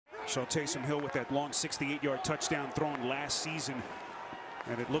So Taysom Hill with that long 68-yard touchdown thrown last season.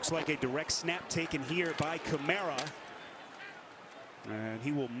 And it looks like a direct snap taken here by Kamara. And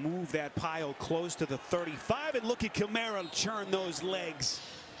he will move that pile close to the 35. And look at Kamara churn those legs.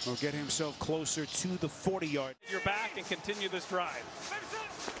 Will get himself closer to the 40-yard. You're back and continue this drive.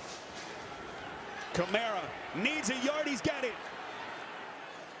 Kamara needs a yard. He's got it.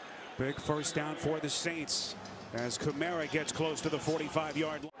 Big first down for the Saints as Kamara gets close to the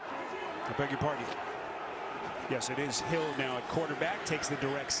 45-yard line. I beg your pardon. Yes, it is Hill now at quarterback. Takes the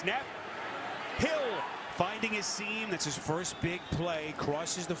direct snap. Hill finding his seam. That's his first big play.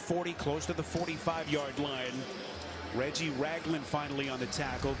 Crosses the 40, close to the 45-yard line. Reggie Ragland finally on the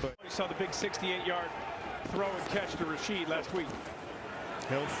tackle. But you saw the big 68-yard throw and catch to Rashid last week.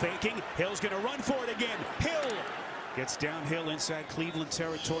 Hill faking. Hill's going to run for it again. Hill gets downhill inside Cleveland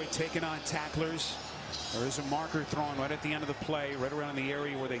territory, taking on tacklers. There is a marker thrown right at the end of the play, right around the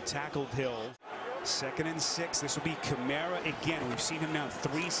area where they tackled Hill. 2nd and 6. This will be Kamara again. We've seen him now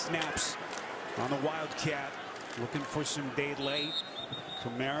 3 snaps on the Wildcat. Looking for some daylight.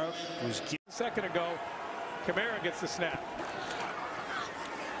 Kamara was a second ago. Kamara gets the snap.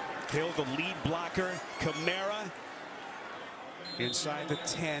 Hill, the lead blocker. Kamara inside the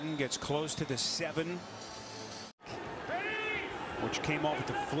 10, gets close to the 7. Which came off a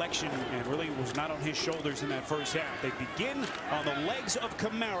deflection and really was not on his shoulders in that first half. They begin on the legs of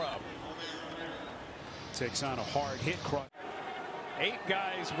Kamara. Takes on a hard hit. 8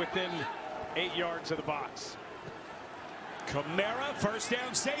 guys within 8 yards of the box. Kamara, first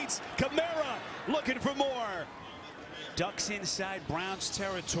down Saints. Kamara looking for more. Ducks inside Browns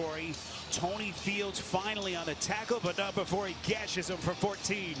territory. Tony Fields finally on the tackle, but not before he gashes him for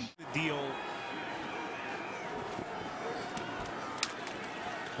 14. The deal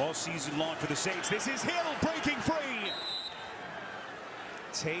all season long for the Saints. This is Hill breaking free.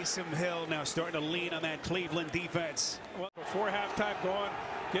 Taysom Hill now starting to lean on that Cleveland defense. Well, before halftime, going,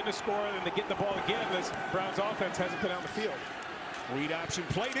 getting a score, and then getting the ball again. This Browns offense hasn't been on the field. Read option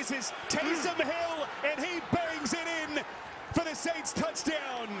play. This is Taysom Hill, and he bangs it in for the Saints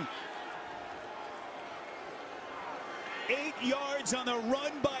touchdown. 8 yards on the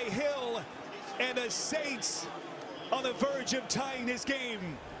run by Hill, and the Saints on the verge of tying this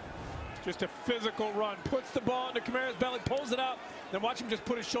game. Just a physical run. Puts the ball into Kamara's belly, pulls it out, then watch him just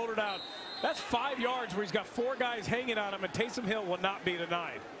put his shoulder down. That's 5 yards where he's got 4 guys hanging on him, and Taysom Hill will not be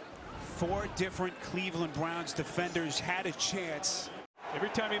denied. 4 different Cleveland Browns defenders had a chance. Every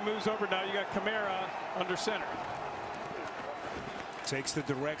time he moves over now, you got Kamara under center. Takes the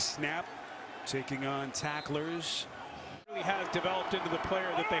direct snap, taking on tacklers. Really has developed into the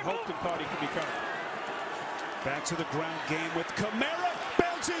player that they hoped and thought he could become. Back to the ground game with Kamara.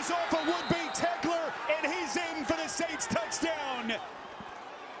 Bounces off a would-be tackler, and he's in for the Saints touchdown.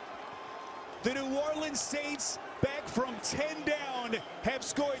 The New Orleans Saints, back from 10 down, have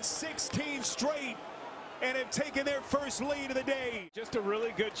scored 16 straight and have taken their first lead of the day. Just a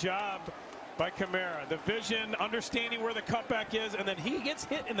really good job by Kamara. The vision, understanding where the cutback is, and then he gets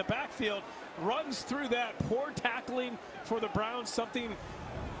hit in the backfield, runs through that. Poor tackling for the Browns, something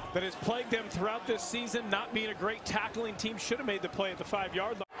that has plagued them throughout this season. Not being a great tackling team, should have made the play at the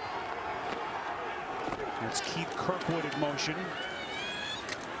 5-yard line. It's Keith Kirkwood in motion.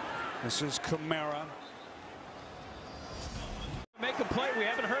 This is Kamara. Make a play. We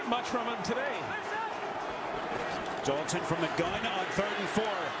haven't heard much from him today. Dalton from the gun on 3rd and 4.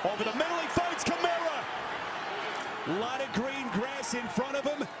 Over the middle, he finds Kamara. A lot of green grass in front of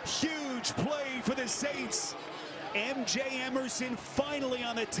him. Huge play for the Saints. MJ Emerson finally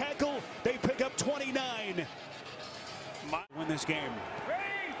on the tackle. They pick up 29. Win this game.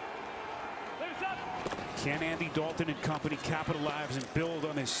 Can Andy Dalton and company capitalize and build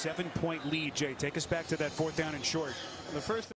on this 7-point lead? Jay, take us back to that 4th down and short. The first